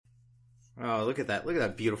Oh, look at that! Look at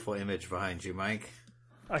that beautiful image behind you, Mike.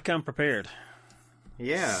 I come prepared.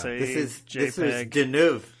 Yeah, Save this is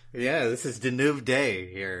Deneuve. Yeah, this is Deneuve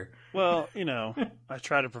Day here. Well, I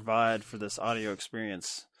try to provide for this audio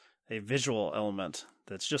experience a visual element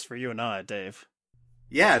that's just for you and I, Dave.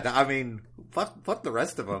 Yeah, I mean, fuck the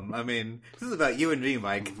rest of them. I mean, this is about you and me,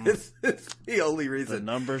 Mike. Mm-hmm. This is the only reason. The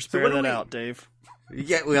numbers bear that out, Dave.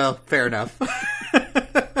 Yeah, well, fair enough.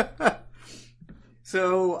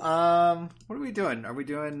 So, what are we doing? Are we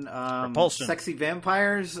doing Repulsion. Sexy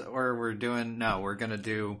Vampires, or we're gonna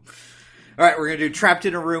do? All right, we're gonna do Trapped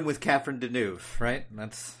in a Room with Catherine Deneuve, right?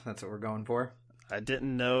 That's what we're going for. I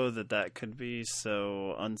didn't know that could be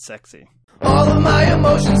so unsexy. All of my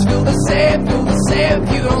emotions feel the same,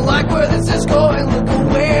 If you don't like where this is going, look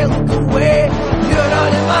away, You're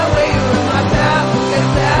not in my way, you're in my path, look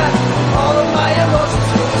at that. All of my emotions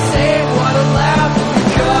feel the same, what a laugh. You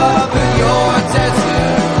cover your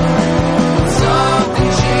tattoo with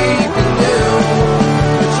something cheap and new,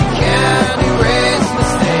 but you can't erase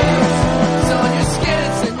mistakes. It's on your skin,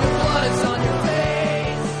 it's in your blood, it's on your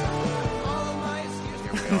face. All of my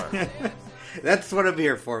excuses. That's what I'm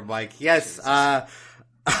here for, Mike. Yes, I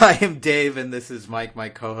am Dave, and this is Mike, my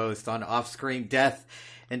co-host on Off-Screen Death.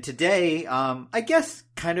 And today, I guess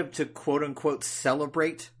kind of to quote-unquote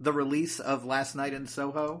celebrate the release of Last Night in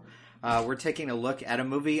Soho, we're taking a look at a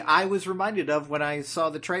movie I was reminded of when I saw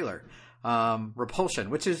the trailer,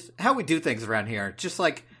 Repulsion, which is how we do things around here. Just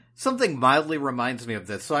like something mildly reminds me of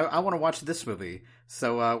this. So I want to watch this movie.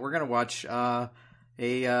 So we're going to watch a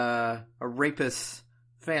rapist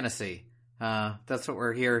fantasy. That's what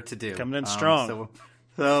we're here to do. Coming in strong.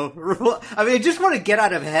 So, I mean, I just want to get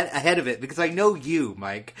out of ahead of it because I know you,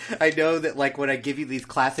 Mike. I know that, like, when I give you these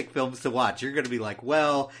classic films to watch, you're going to be like,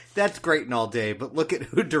 well, that's great and all day, but look at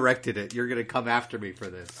who directed it. You're going to come after me for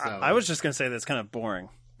this. So. I was just going to say that's kind of boring.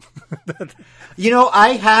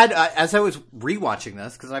 I had, as I was rewatching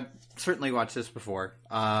this, because I've certainly watched this before,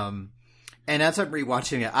 and as I'm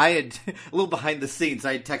rewatching it, I had, a little behind the scenes,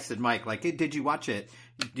 I had texted Mike, like, hey, did you watch it?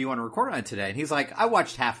 Do you want to record on it today? And he's like, I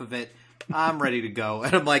watched half of it. I'm ready to go.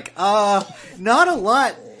 And I'm like, not a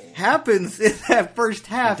lot happens in that first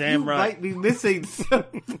half. Damn you right. might be missing some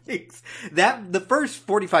things. The first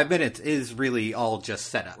 45 minutes is really all just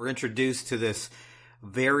set up. We're introduced to this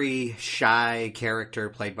very shy character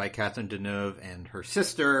played by Catherine Deneuve and her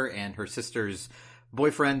sister's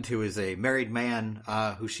boyfriend, who is a married man,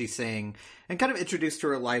 who she's seeing, and kind of introduced to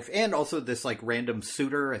her life, and also this like random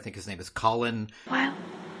suitor. I think his name is Colin. Well,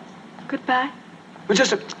 goodbye. Well,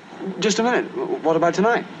 just a minute. What about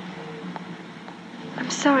tonight?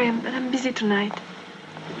 I'm sorry, but I'm busy tonight.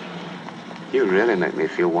 You really make me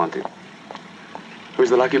feel wanted.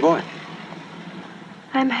 Who's the lucky boy?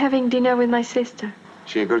 I'm having dinner with my sister.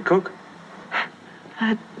 She a good cook?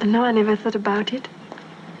 I don't know, I never thought about it.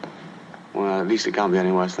 Well, at least it can't be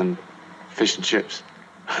any worse than fish and chips.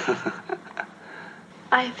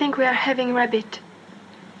 I think we are having rabbit.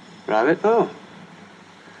 Rabbit? Oh.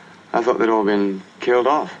 I thought they'd all been killed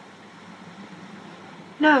off.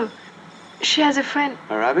 No, she has a friend.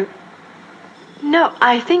 A rabbit? No,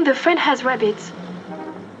 I think the friend has rabbits.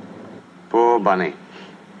 Poor bunny.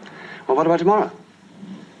 Well, what about tomorrow?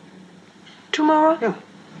 Tomorrow? Yeah,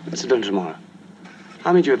 let's do it tomorrow.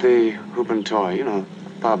 I'll meet you at the Hoop and Toy,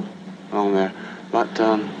 pub along there.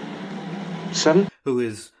 About, 7? Who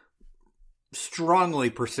is strongly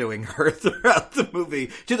pursuing her throughout the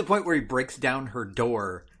movie, to the point where he breaks down her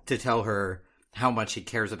door to tell her how much he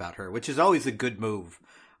cares about her, which is always a good move.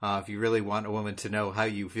 If you really want a woman to know how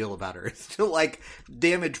you feel about her, it's to, like,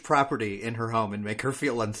 damage property in her home and make her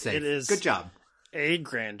feel unsafe. It is. Good job. A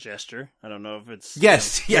grand gesture. I don't know if it's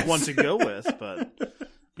yes. one to go with, but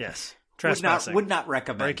yes. Trespassing. Would not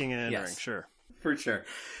recommend. Breaking and entering, yes. Sure. For sure.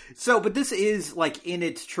 So, but this is, like, in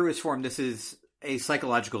its truest form, this is a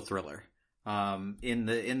psychological thriller. In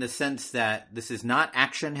the sense that this is not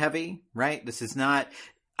action heavy, right? This is not,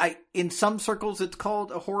 in some circles it's called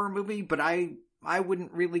a horror movie, but I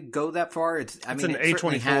wouldn't really go that far. It's an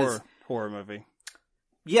A24 horror movie.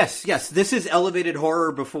 Yes. This is elevated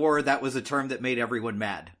horror before that was a term that made everyone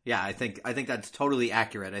mad. Yeah, I think that's totally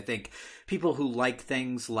accurate. I think people who like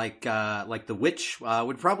things like The Witch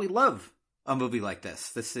would probably love a movie like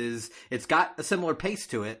this. It's got a similar pace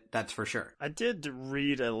to it, that's for sure. I did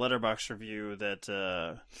read a Letterboxd review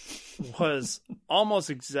that was almost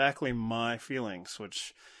exactly my feelings,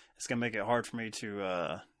 which is going to make it hard for me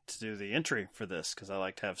to do the entry for this, because I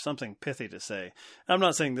like to have something pithy to say. And I'm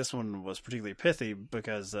not saying this one was particularly pithy,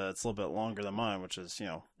 because it's a little bit longer than mine, which is,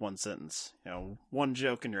 one sentence, one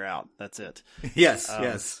joke and you're out. That's it.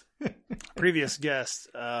 Yes. Previous guest,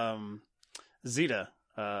 Zeta,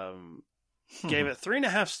 Gave it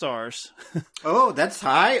 3.5 stars. Oh, that's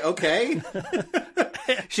high. Okay.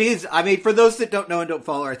 For those that don't know and don't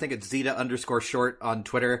follow her, I think it's Zeta_short on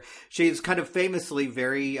Twitter. She's kind of famously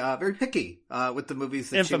very picky with the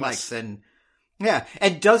movies that Infamous. she likes,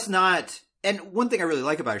 and does not. And one thing I really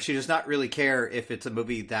like about her, she does not really care if it's a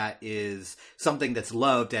movie that is something that's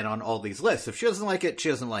loved and on all these lists. If she doesn't like it, she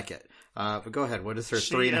doesn't like it. But go ahead. What is her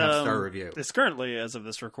 3.5 star review? It's currently, as of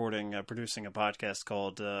this recording, producing a podcast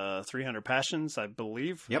called 300 Passions, I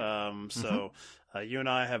believe. Yep. You and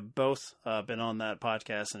I have both been on that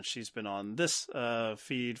podcast, and she's been on this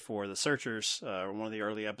feed for The Searchers, one of the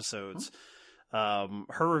early episodes.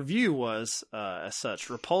 Her review was as such: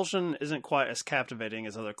 Repulsion isn't quite as captivating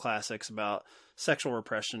as other classics about sexual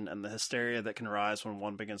repression and the hysteria that can rise when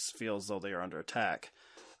one begins to feel as though they are under attack.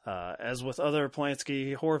 As with other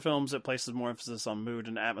Polanski horror films, it places more emphasis on mood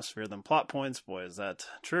and atmosphere than plot points. Boy, is that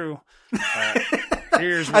true.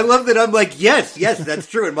 I love that I'm like, yes, that's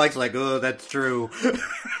true. And Mike's like, oh, that's true.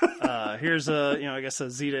 Here's a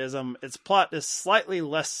Zetaism. Its plot is slightly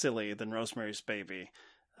less silly than Rosemary's Baby.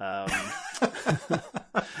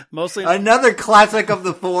 Mostly another classic of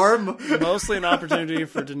the form. Mostly an opportunity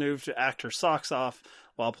for Deneuve to act her socks off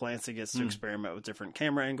while Polanski gets to experiment with different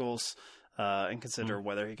camera angles. And consider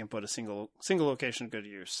whether he can put a single location to good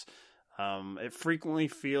use. It frequently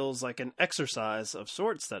feels like an exercise of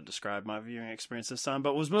sorts that described my viewing experience this time.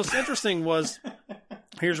 But what was most interesting was,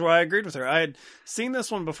 here's where I agreed with her. I had seen this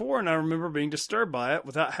one before, and I remember being disturbed by it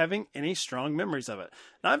without having any strong memories of it.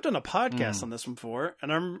 Now, I've done a podcast on this one before,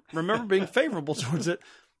 and I remember being favorable towards it.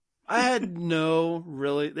 I had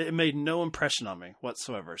it made no impression on me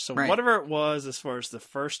whatsoever. So whatever it was, as far as the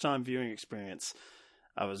first time viewing experience,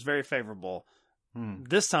 I was very favorable.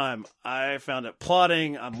 This time, I found it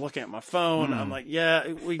plotting. I'm looking at my phone. I'm like,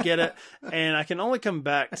 yeah, we get it. And I can only come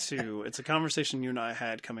back to, it's a conversation you and I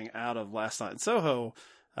had coming out of Last Night in Soho,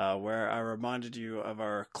 where I reminded you of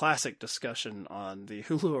our classic discussion on the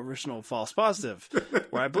Hulu original False Positive,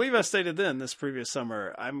 where I believe I stated then, this previous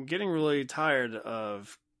summer, I'm getting really tired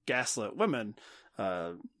of gaslit women.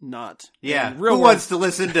 Not in real Who world. wants to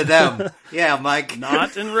listen to them? Yeah, Mike.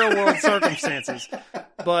 Not in real world circumstances,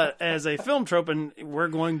 but as a film trope, and we're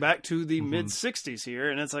going back to the mid 60s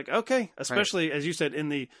here, and it's like, okay, especially as you said, in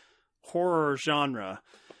the horror genre,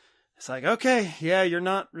 it's like, okay, yeah, you're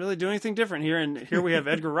not really doing anything different here. And here we have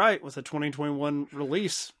Edgar Wright with a 2021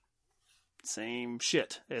 release. Same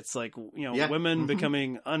shit. It's like, women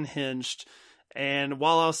becoming unhinged. And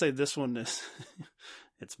while I'll say this one is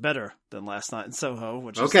it's better than Last Night in Soho,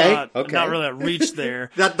 which is not really a reach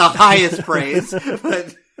there. Not the highest praise,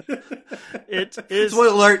 but it is. Spoiler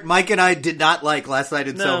alert, Mike and I did not like Last Night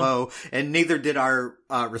in Soho, and neither did our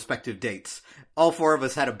respective dates. All four of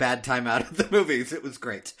us had a bad time out of the movies. It was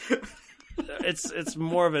great. It's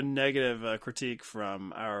more of a negative critique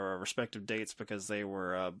from our respective dates because they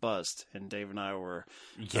were buzzed, and Dave and I were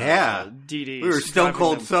DDs. We were stone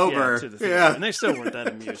cold sober, to the theater, and they still weren't that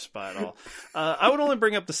amused by it all. I would only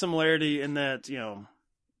bring up the similarity in that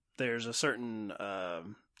there's a certain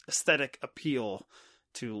aesthetic appeal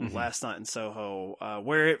to Last Night in Soho.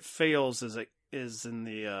 Where it fails is in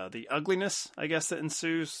the ugliness, I guess, that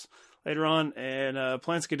ensues later on, and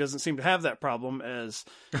Polanski doesn't seem to have that problem, as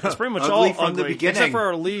it's pretty much all ugly, except for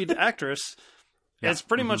our lead actress. It's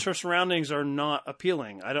pretty much her surroundings are not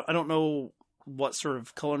appealing. I don't know what sort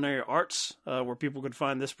of culinary arts where people could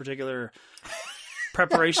find this particular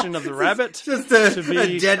preparation of the rabbit. Just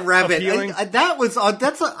a dead rabbit.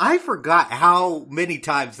 I forgot how many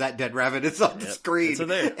times that dead rabbit is on the screen. And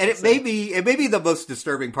it may be the most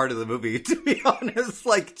disturbing part of the movie, to be honest.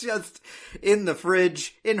 Like, just in the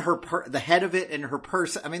fridge, in the head of it, in her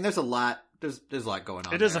purse. I mean, there's a lot. There's a lot going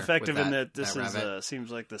on. It is effective in that this seems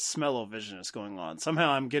like the smell-o-vision is going on.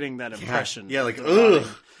 Somehow I'm getting that impression. Yeah, like, ugh.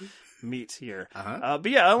 Meat here. But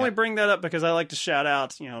yeah, I only bring that up because I like to shout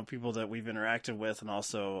out, people that we've interacted with and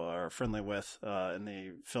also are friendly with in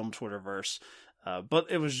the film Twitterverse. But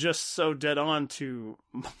it was just so dead on to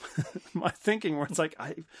my thinking, where it's like,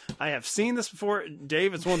 I have seen this before.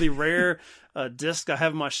 Dave, it's one of the rare discs I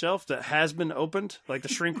have on my shelf that has been opened. Like, the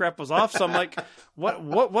shrink wrap was off. So I'm like,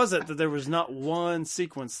 what was it that there was not one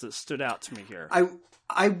sequence that stood out to me here?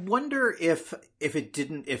 I wonder if it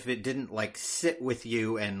didn't like sit with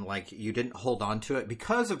you and like you didn't hold on to it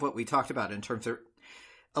because of what we talked about in terms of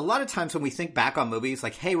a lot of times when we think back on movies,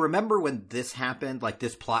 like, hey, remember when this happened, like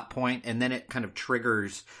this plot point, and then it kind of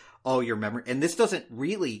triggers all your memory. And this doesn't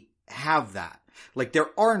really have that. Like, there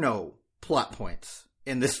are no plot points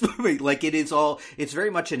in this movie. Like, it's very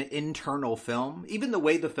much an internal film. Even the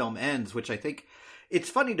way the film ends, which I think it's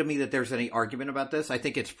funny to me that there's any argument about this. I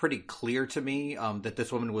think it's pretty clear to me that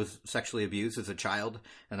this woman was sexually abused as a child,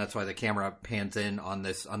 and that's why the camera pans in on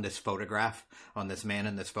this photograph, on this man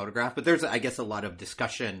in this photograph. But there's, I guess, a lot of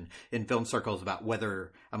discussion in film circles about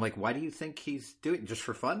whether, I'm like, why do you think he's doing it? Just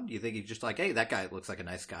for fun? Do you think he's just like, hey, that guy looks like a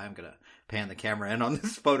nice guy, I'm gonna pan the camera in on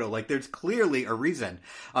this photo? Like, there's clearly a reason.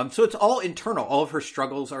 So it's all internal. All of her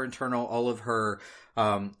struggles are internal. All of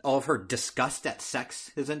her disgust at sex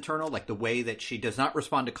is internal, like the way that she does not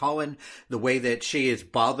respond to Colin, the way that she is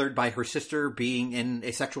bothered by her sister being in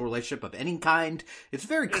a sexual relationship of any kind. It's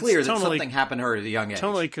very clear that something happened to her at a young age.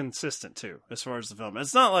 Totally consistent, too, as far as the film.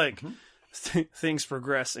 It's not like things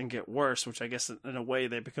progress and get worse, which I guess in a way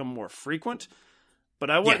they become more frequent. But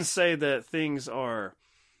I wouldn't say that things are,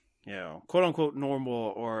 quote unquote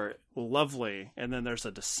normal or lovely, and then there's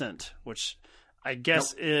a descent, which I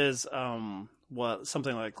guess is what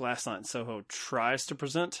something like Last Night in Soho tries to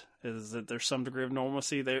present, is that there's some degree of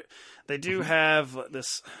normalcy. They do have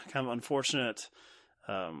this kind of unfortunate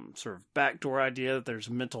sort of backdoor idea that there's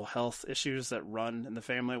mental health issues that run in the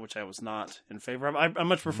family, which I was not in favor of. I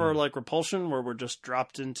much prefer like Repulsion, where we're just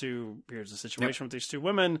dropped into, here's a situation with these two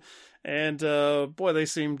women, and boy, they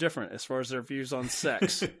seem different as far as their views on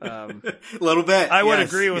sex. A little bit. I would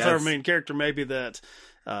agree with our main character, maybe that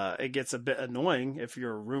it gets a bit annoying if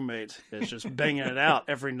your roommate is just banging it out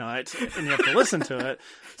every night and you have to listen to it.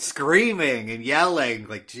 Screaming and yelling,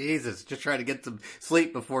 like, Jesus, just trying to get some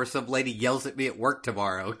sleep before some lady yells at me at work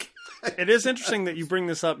tomorrow. It is interesting that you bring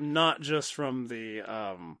this up, not just from the,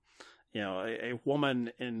 a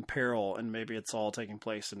woman in peril, and maybe it's all taking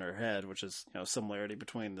place in her head, which is, similarity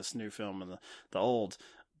between this new film and the old.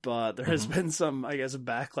 But there has been some, I guess,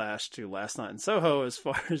 backlash to Last Night in Soho as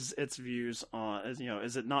far as its views on,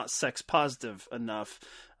 is it not sex positive enough?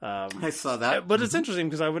 I saw that. But it's interesting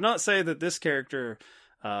because I would not say that this character,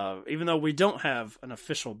 even though we don't have an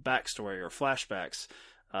official backstory or flashbacks,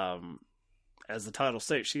 as the title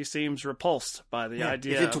states, she seems repulsed by the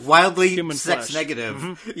idea. It's wildly human sex flesh.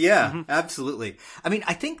 negative. Yeah, absolutely. I mean,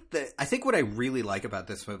 I think what I really like about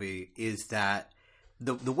this movie is that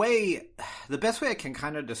the best way I can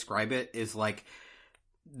kind of describe it is like,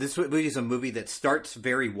 this movie is a movie that starts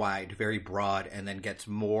very wide, very broad, and then gets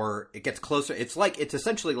closer. It's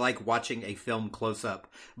essentially like watching a film close up,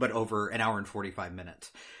 but over an hour and 45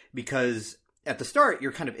 minutes. Because at the start,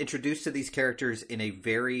 you're kind of introduced to these characters in a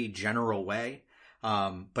very general way.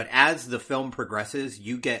 But as the film progresses,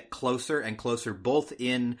 you get closer and closer, both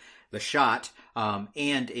in the shot,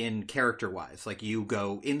 and in character-wise. Like, you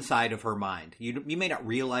go inside of her mind. You may not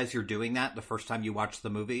realize you're doing that the first time you watch the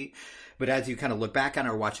movie, but as you kind of look back on it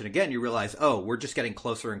or watch it again, you realize, oh, we're just getting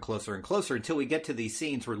closer and closer and closer until we get to these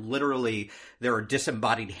scenes where literally there are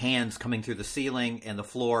disembodied hands coming through the ceiling and the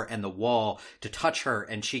floor and the wall to touch her,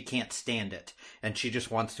 and she can't stand it, and she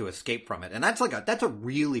just wants to escape from it. And that's a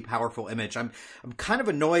really powerful image. I'm kind of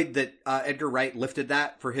annoyed that Edgar Wright lifted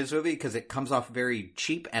that for his movie, because it comes off very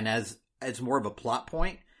cheap and as more of a plot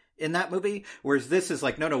point in that movie, whereas this is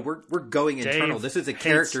like, no, we're going internal. This is a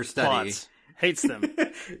character study. Plots. Hates them.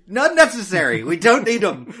 Not necessary. We don't need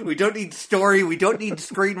them. We don't need story. We don't need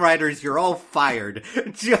screenwriters. You're all fired.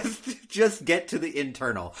 Just get to the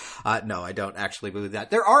internal. No, I don't actually believe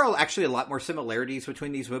that. There are actually a lot more similarities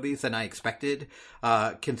between these movies than I expected,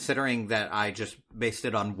 considering that I just based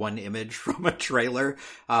it on one image from a trailer.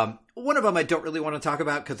 One of them I don't really want to talk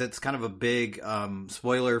about because it's kind of a big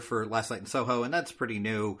spoiler for Last Night in Soho, and that's pretty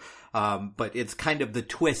new. But it's kind of the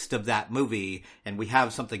twist of that movie, and we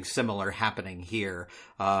have something similar happening here,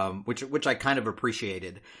 which I kind of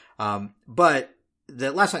appreciated. But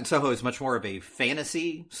the Last Night in Soho is much more of a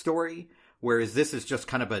fantasy story, whereas this is just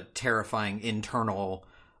kind of a terrifying internal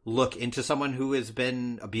look into someone who has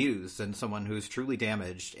been abused and someone who's truly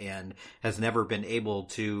damaged and has never been able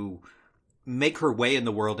to make her way in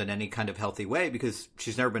the world in any kind of healthy way because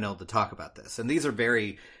she's never been able to talk about this. And these are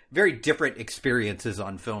very, very different experiences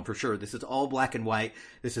on film for sure. This is all black and white.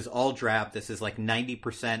 This is all drab. This is like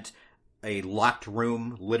 90% a locked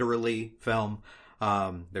room, literally, film.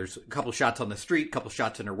 There's a couple shots on the street, a couple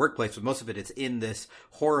shots in her workplace, but most of it is in this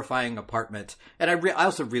horrifying apartment. And I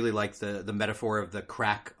also really like the metaphor of the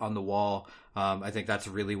crack on the wall. I think that's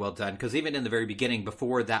really well done, because even in the very beginning,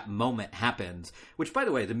 before that moment happens, which, by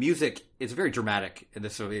the way, the music is very dramatic in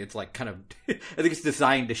this movie. It's like kind of, I think it's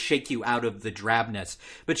designed to shake you out of the drabness.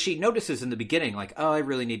 But she notices in the beginning, like, oh, I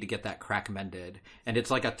really need to get that crack mended. And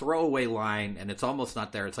it's like a throwaway line, and it's almost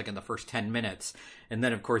not there. It's like in the first 10 minutes. And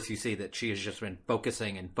then, of course, you see that she has just been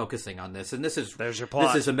focusing on this. And there's your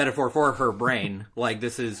plot. This is a metaphor for her brain. Like,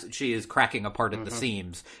 she is cracking apart at the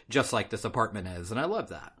seams, just like this apartment is. And I love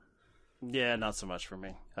that. Yeah, not so much for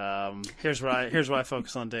me. Here's what I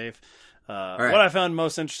focus on, Dave. Right. What I found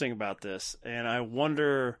most interesting about this, and I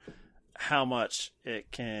wonder how much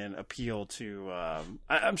it can appeal to.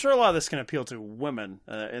 I'm sure a lot of this can appeal to women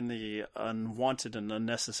in the unwanted and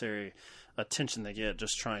unnecessary attention they get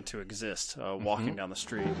just trying to exist, walking down the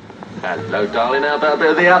street. Hello, darling. How about a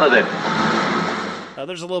bit of the other then?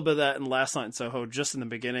 There's a little bit of that in Last Night in Soho. Just in the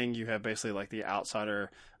beginning, you have basically like the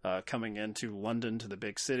outsider coming into London, to the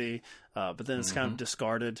big city, but then it's kind of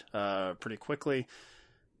discarded pretty quickly.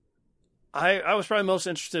 I was probably most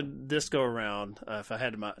interested this go around, if I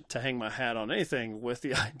had to hang my hat on anything, with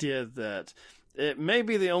the idea that it may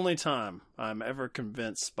be the only time I'm ever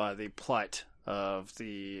convinced by the plight of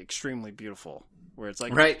the extremely beautiful, where it's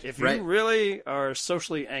like, if you really are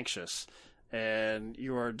socially anxious and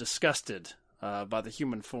you are disgusted by the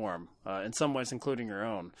human form, in some ways including your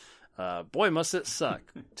own, boy, must it suck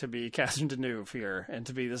to be Catherine Deneuve here and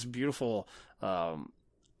to be this beautiful.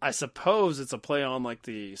 I suppose it's a play on like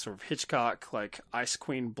the sort of Hitchcock, like Ice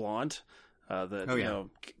Queen blonde.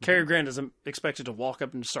 Cary Grant is expected to walk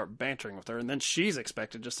up and start bantering with her, and then she's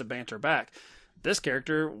expected just to banter back. This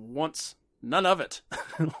character wants none of it.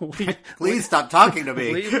 Please stop talking to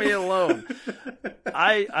me. Leave me alone.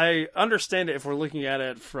 I understand it if we're looking at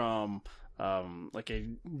it from like a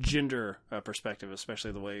gender perspective,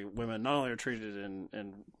 especially the way women not only are treated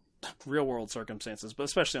in real world circumstances, but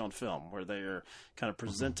especially on film, where they are kind of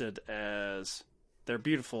presented as they're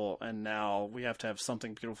beautiful, and now we have to have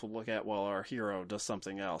something beautiful to look at while our hero does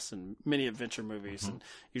something else. In many adventure movies, and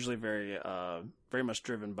usually very much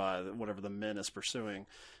driven by whatever the men is pursuing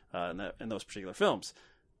in those particular films.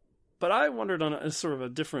 But I wondered on a sort of a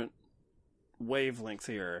different wavelength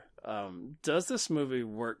here. Does this movie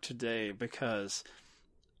work today? Because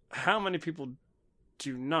how many people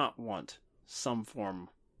do not want some form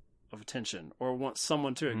of attention or want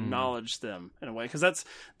someone to acknowledge them in a way? Because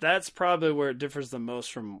that's probably where it differs the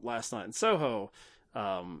most from Last Night in Soho,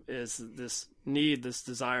 is this need, this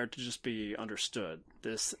desire to just be understood,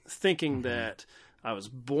 this thinking that I was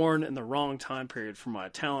born in the wrong time period for my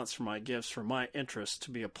talents, for my gifts, for my interests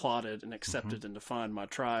to be applauded and accepted and to find my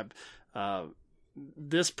tribe.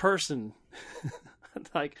 This person,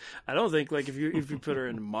 like, I don't think, like, if you put her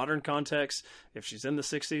in modern context, if she's in the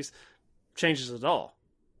 60s, changes it all.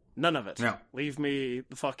 None of it. No. Leave me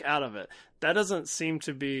the fuck out of it. That doesn't seem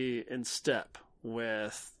to be in step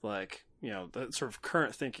with, like, the sort of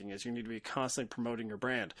current thinking is you need to be constantly promoting your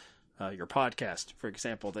brand, your podcast, for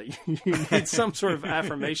example, that you need some sort of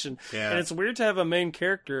affirmation. Yeah. And it's weird to have a main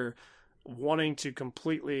character wanting to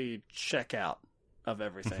completely check out of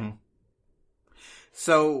everything.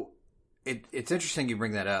 So it's interesting you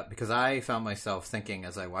bring that up, because I found myself thinking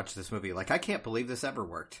as I watched this movie, like, I can't believe this ever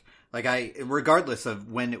worked. Like, regardless of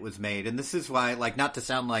when it was made, and this is why, like, not to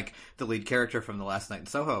sound like the lead character from The Last Night in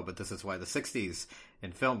Soho, but this is why the 60s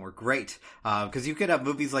in film were great. Because you could have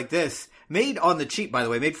movies like this, made on the cheap, by the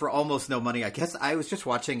way, made for almost no money. I guess I was just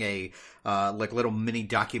watching a, little mini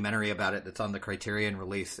documentary about it that's on the Criterion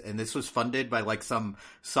release, and this was funded by, like, some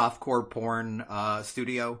softcore porn,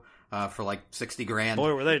 studio. For like $60,000.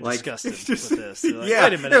 Boy, were they disgusted with this. They're like, yeah,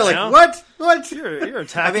 wait a minute, they're like, now. what? You're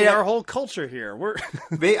attacking our whole culture here.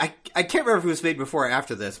 I can't remember if it was made before or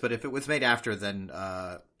after this, but if it was made after, then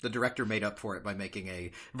the director made up for it by making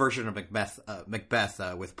a version of Macbeth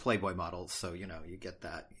with Playboy models. So you get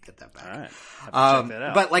that back. All right, have to check that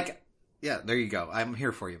out. But like, yeah, there you go. I'm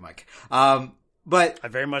here for you, Mike. But I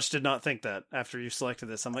very much did not think that after you selected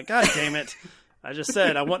this. I'm like, God damn it. I just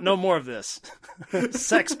said, I want no more of this.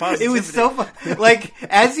 Sex positivity. It was so fun. Like,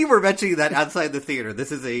 as you were mentioning that outside the theater,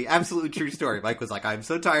 this is a absolutely true story. Mike was like, I'm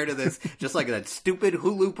so tired of this. Just like that stupid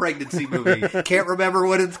Hulu pregnancy movie. Can't remember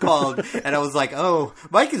what it's called. And I was like, oh,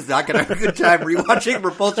 Mike is not going to have a good time rewatching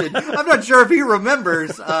Repulsion. I'm not sure if he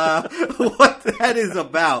remembers what that is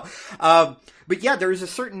about. But yeah, there's a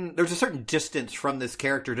certain distance from this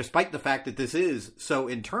character, despite the fact that this is so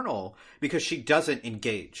internal, because she doesn't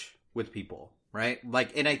engage with people. Right?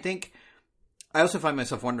 Like, and I think I also find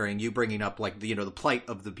myself wondering, you bringing up, like, the plight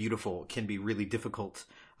of the beautiful can be really difficult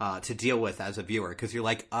to deal with as a viewer, because you're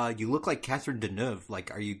like, you look like Catherine Deneuve. Like,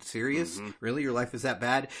 are you serious? Really? Your life is that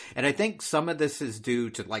bad? And I think some of this is due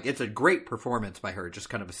to, like, it's a great performance by her, just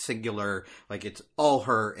kind of a singular, like, it's all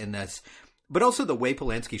her in this. But also the way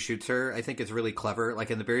Polanski shoots her, I think, is really clever. Like,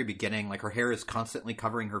 in the very beginning, like, her hair is constantly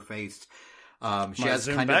covering her face. She has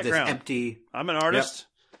kind of this empty... I'm an artist. Yep.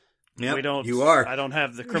 Yep, we don't. you are. I don't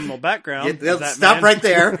have the criminal background. Stop man. right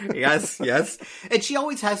there. Yes, yes. And she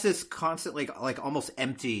always has this constant, like almost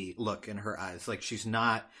empty look in her eyes. Like she's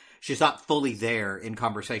not fully there in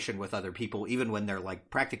conversation with other people, even when they're like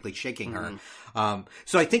practically shaking her.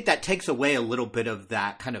 So I think that takes away a little bit of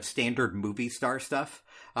that kind of standard movie star stuff.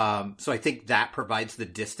 So I think that provides the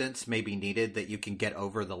distance maybe needed that you can get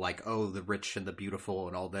over the like, oh, the rich and the beautiful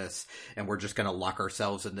and all this, and we're just going to lock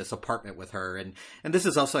ourselves in this apartment with her. And this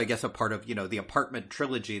is also, I guess, a part of, the Apartment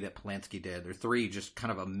trilogy that Polanski did. There are 3 just kind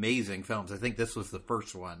of amazing films. I think this was the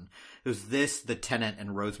first one. It was this, The Tenant,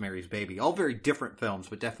 and Rosemary's Baby. All very different films,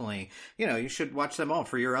 but definitely, you should watch them all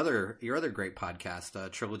for your other great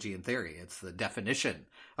podcast, Trilogy in Theory. It's the definition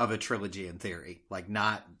of a trilogy in theory, like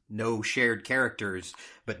no shared characters,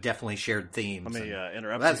 but definitely shared themes. Let me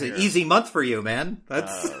interrupt. That's an easy month for you, man.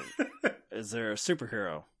 That's Is there a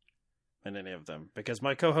superhero in any of them? Because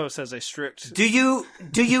my co-host has a strict. Do you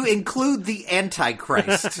include the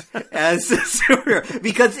Antichrist as a superhero?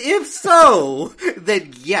 Because if so,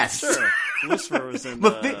 then yes. Sure. Lucifer was in.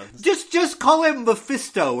 Just call him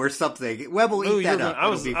Mephisto or something. Webb will eat that up. I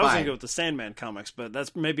was going to go with the Sandman comics, but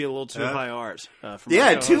that's maybe a little too high art.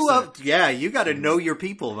 You got to know your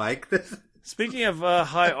people, Mike. Speaking of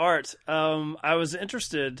high art, I was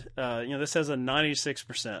interested. This has a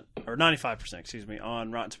 96% or 95%, excuse me,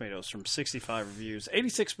 on Rotten Tomatoes from 65 reviews,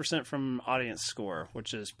 86% from audience score,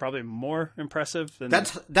 which is probably more impressive than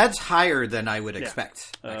that's higher than I would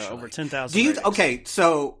expect. Over 10,000. Do you? Okay,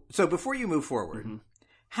 so before you move forward.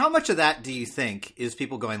 How much of that do you think is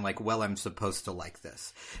people going like, well, I'm supposed to like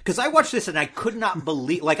this? Because I watched this and I could not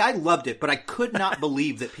believe, like, I loved it, but I could not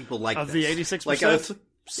believe that people liked of this. The 86%? Like,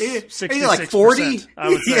 66%, like 40? I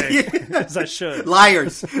would say, as I should.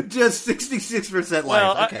 Liars. Just 66% liars.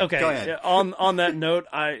 Well, okay, go ahead. On that note,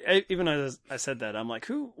 even as I said that, I'm like,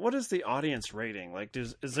 what is the audience rating? Like,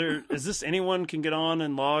 is this anyone can get on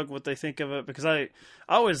and log what they think of it? Because I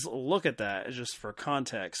always look at that just for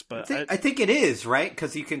context, but I think it is, right?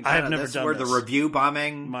 Because you can. I've never done where this. the review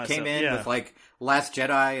bombing came in with like Last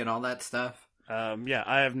Jedi and all that stuff.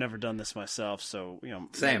 I have never done this myself, so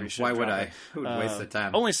same. Why would I? Who would waste the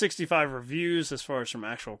time? Only 65 reviews as far as from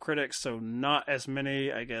actual critics, so not as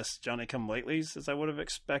many, I guess, Johnny-come-latelys as I would have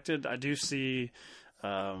expected. I do see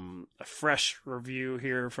a fresh review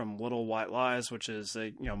here from Little White Lies, which is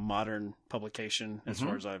a modern publication as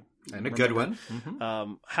far as I and a good one.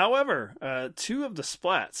 However, 2 of the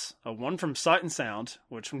splats, one from Sight and Sound,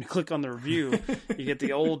 which when you click on the review, you get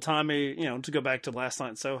the old timey, to go back to Last Night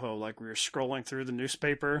in Soho, like we were scrolling through the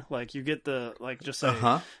newspaper, like you get the just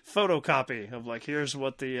a photocopy of like here's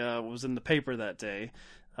what the was in the paper that day,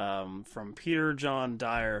 from Peter John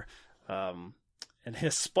Dyer. And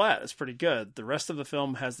his splat is pretty good. The rest of the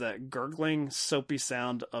film has that gurgling, soapy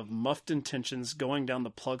sound of muffed intentions going down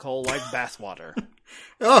the plug hole like bathwater.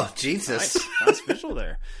 Oh, Jesus. Nice visual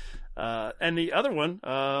there. And the other one,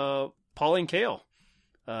 Pauline Kael,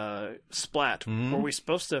 splat. Were we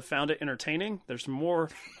supposed to have found it entertaining? There's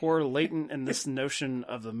more horror latent in this notion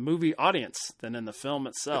of the movie audience than in the film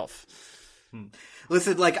itself.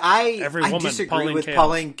 Listen, like I disagree with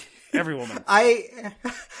Pauline Kael. Every woman.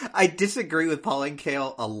 I disagree with Pauline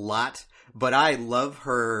Kael a lot, but I love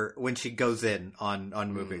her when she goes in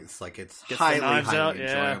on movies. Like it's highly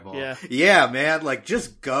enjoyable. Yeah, man. Like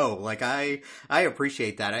just go. Like I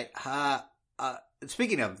appreciate that.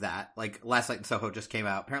 Speaking of that, like Last Night in Soho just came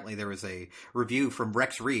out. Apparently there was a review from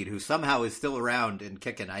Rex Reed, who somehow is still around and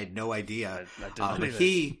kicking. I had no idea. But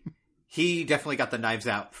he definitely got the knives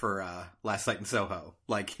out for Last Night in Soho.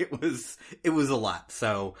 Like it was a lot.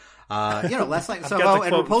 So Last Night in Soho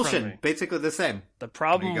and Repulsion, basically the same. The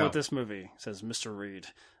problem with this movie, says Mr. Reed,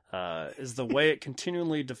 is the way it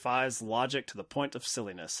continually defies logic to the point of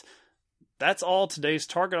silliness. That's all today's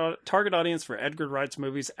target audience for Edgar Wright's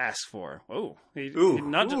movies asks for.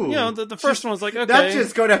 The first one was like, okay, not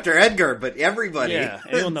just going after Edgar, but everybody. Yeah,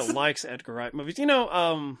 anyone that likes Edgar Wright movies.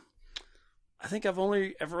 I think I've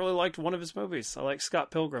only ever really liked one of his movies. I like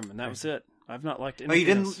Scott Pilgrim, and that was it. I've not liked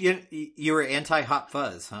anything else. You were anti-Hot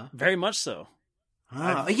Fuzz, huh? Very much so.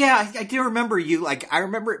 I do remember you. Like, I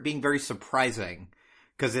remember it being very surprising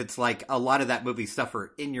because it's like a lot of that movie stuff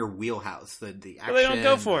are in your wheelhouse. The action. Well, they don't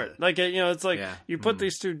go for it. Like, it's like you put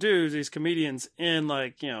these 2 dudes, these comedians, in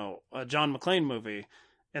like a John McClane movie.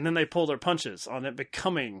 And then they pull their punches on it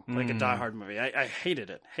becoming like a Die Hard movie. I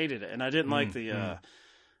hated it, and I didn't like the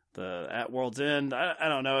the At World's End. I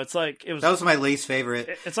don't know. It's like it was. That was my least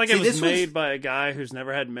favorite. It's like it was made by a guy who's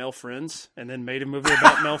never had male friends, and then made a movie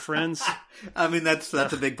about male friends. I mean, that's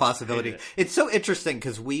a big possibility. It's so interesting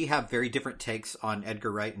because we have very different takes on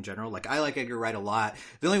Edgar Wright in general. Like, I like Edgar Wright a lot.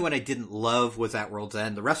 The only one I didn't love was At World's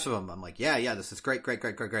End. The rest of them, I'm like, yeah, this is great.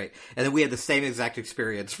 And then we had the same exact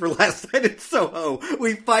experience for Last Night in Soho.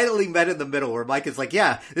 We finally met in the middle where Mike is like,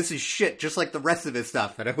 yeah, this is shit, just like the rest of his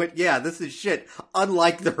stuff. And I went, yeah, this is shit,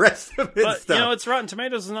 unlike the rest of his stuff. But, it's Rotten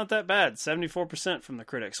Tomatoes is not that bad. 74% from the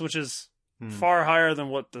critics, which is far higher than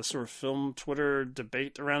what the sort of film Twitter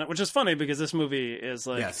debate around it, which is funny because this movie is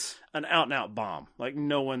like an out-and-out bomb. Like,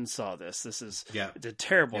 no one saw this. It did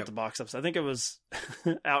terrible at the box office. I think it was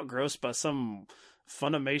outgrossed by some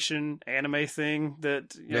Funimation anime thing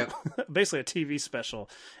that, basically a TV special.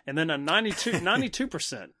 And then a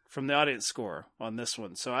 92% from the audience score on this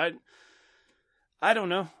one. So I don't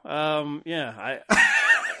know.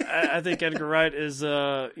 I think Edgar Wright is,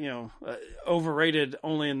 overrated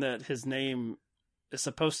only in that his name is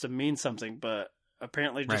supposed to mean something, but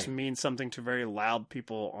apparently just means something to very loud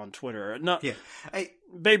people on Twitter.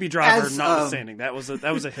 Baby Driver notwithstanding, that was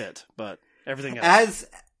a hit, but everything else.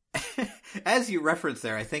 As you referenced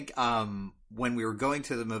there, I think when we were going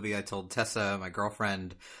to the movie, I told Tessa, my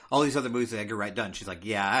girlfriend, all these other movies that Edgar Wright done. She's like,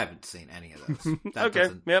 yeah, I haven't seen any of those. That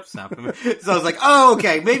doesn't sound familiar. So I was like, oh,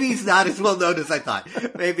 okay, maybe he's not as well known as I thought.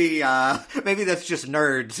 Maybe that's just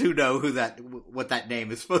nerds who know what that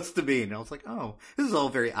name is supposed to mean. And I was like, oh, this is all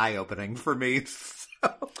very eye-opening for me.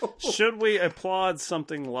 Should we applaud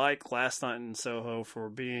something like Last Night in Soho for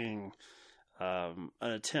being an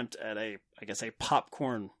attempt at a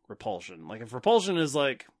popcorn Repulsion? Like, if Repulsion is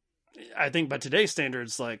like, I think by today's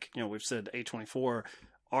standards, like, we've said A24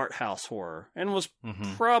 art house horror, and was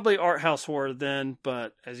probably art house horror then,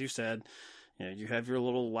 but as you said, you have your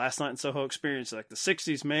little Last Night in Soho experience, like the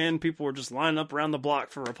 60s, man, people were just lining up around the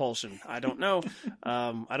block for Repulsion. I don't know.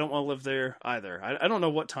 I don't want to live there either. I don't know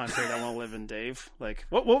what time period I want to live in, Dave. Like,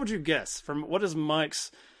 what would you guess? From what is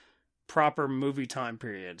Mike's proper movie time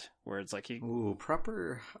period where it's like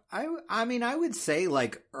proper? I mean, I would say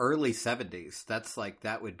like early 70s. That's like,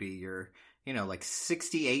 that would be your, like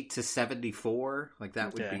 68 to 74. Like,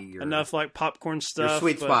 that would be your enough like popcorn stuff, your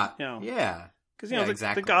sweet spot. Yeah, because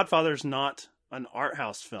exactly. The Godfather's not an art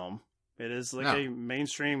house film. It is like a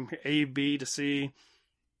mainstream A, B to C,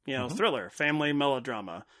 thriller, family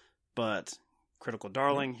melodrama, but critical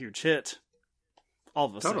darling, huge hit, all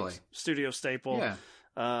of those things. Studio staple. Yeah.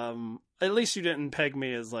 At least you didn't peg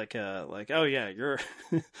me as like oh yeah, you're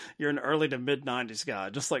an early to mid 90s guy,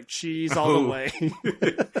 just like Cheese all the way.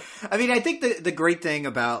 I mean, I think the great thing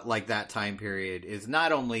about like that time period is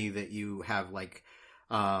not only that you have like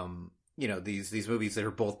these movies that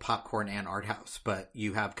are both popcorn and art house, but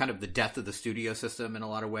you have kind of the death of the studio system in a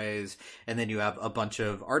lot of ways, and then you have a bunch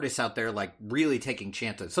of artists out there like really taking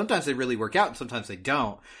chances. Sometimes they really work out and sometimes they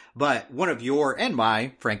don't. But one of your and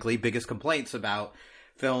my, frankly, biggest complaints about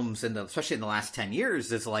films especially in the last 10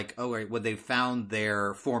 years is like, when they found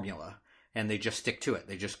their formula and they just stick to it.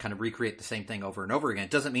 They just kind of recreate the same thing over and over again.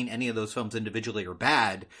 It doesn't mean any of those films individually are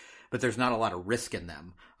bad, but there's not a lot of risk in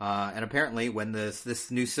them. And apparently when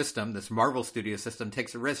this new system, this Marvel Studio system,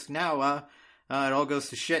 takes a risk now, it all goes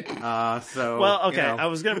to shit. I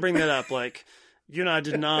was going to bring that up. Like, you and I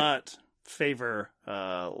did not favor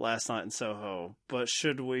Last Night in Soho, but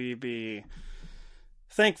should we be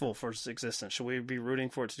thankful for its existence? Should we be rooting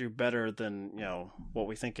for it to do better than what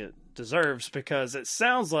we think it deserves? Because it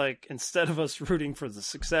sounds like instead of us rooting for the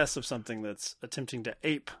success of something that's attempting to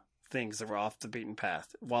ape things that were off the beaten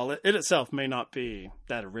path, while it itself may not be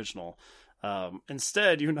that original,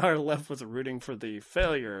 instead you and I are left with rooting for the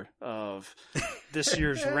failure of this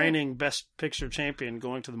year's reigning Best Picture champion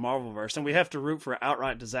going to the Marvelverse, and we have to root for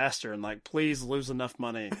outright disaster and like, please lose enough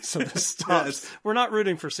money so this stops. Yes. We're not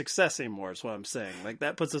rooting for success anymore, is what I'm saying. Like,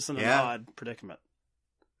 that puts us in an odd predicament.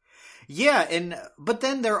 Yeah, but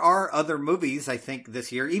then there are other movies, I think,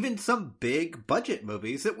 this year, even some big budget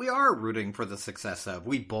movies that we are rooting for the success of.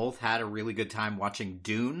 We both had a really good time watching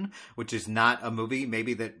Dune, which is not a movie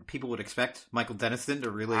maybe that people would expect Michael Dennison to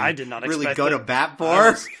really go to bat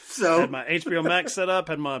for. So had my HBO Max set up,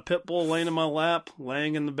 had my pit bull laying in my lap,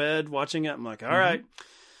 laying in the bed, watching it. I'm like, all right.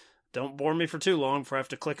 Don't bore me for too long before I have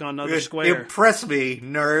to click on another square. Impress me,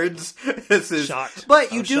 nerds. This is shocked.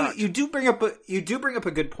 But you do bring up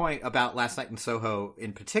a good point about Last Night in Soho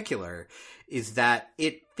in particular, is that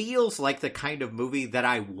it feels like the kind of movie that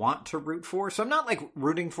I want to root for. So I'm not like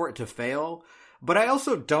rooting for it to fail, but I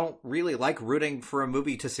also don't really like rooting for a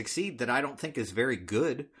movie to succeed that I don't think is very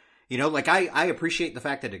good. You know, like I appreciate the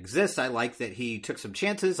fact that it exists. I like that he took some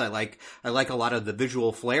chances. I like a lot of the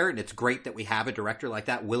visual flair, and it's great that we have a director like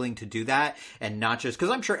that willing to do that, and not just because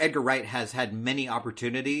I'm sure Edgar Wright has had many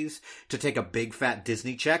opportunities to take a big fat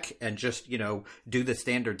Disney check and just, you know, do the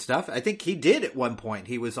standard stuff. I think he did at one point.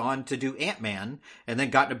 He was on to do Ant-Man and then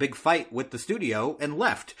got in a big fight with the studio and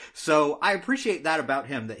left. So I appreciate that about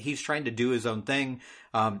him, that he's trying to do his own thing.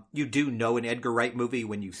 You do know an Edgar Wright movie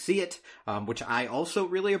when you see it, which I also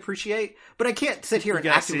really appreciate, but I can't sit here and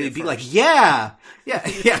actively be like, yes.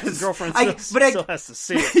 Girlfriend still has to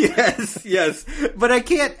see it. yes. But I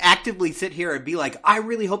can't actively sit here and be like, I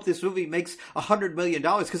really hope this movie makes $100 million,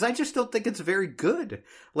 because I just don't think it's very good.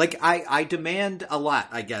 Like, I demand a lot,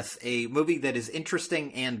 I guess. A movie that is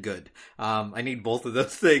interesting and good. I need both of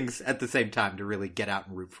those things at the same time to really get out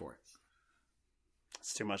and root for it.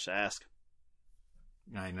 It's too much to ask.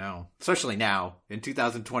 I know. Especially now, in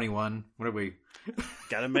 2021. What are we?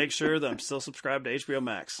 Got to make sure that I'm still subscribed to HBO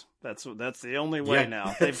Max. That's the only way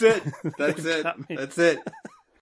now. That's it. That's it. That's it.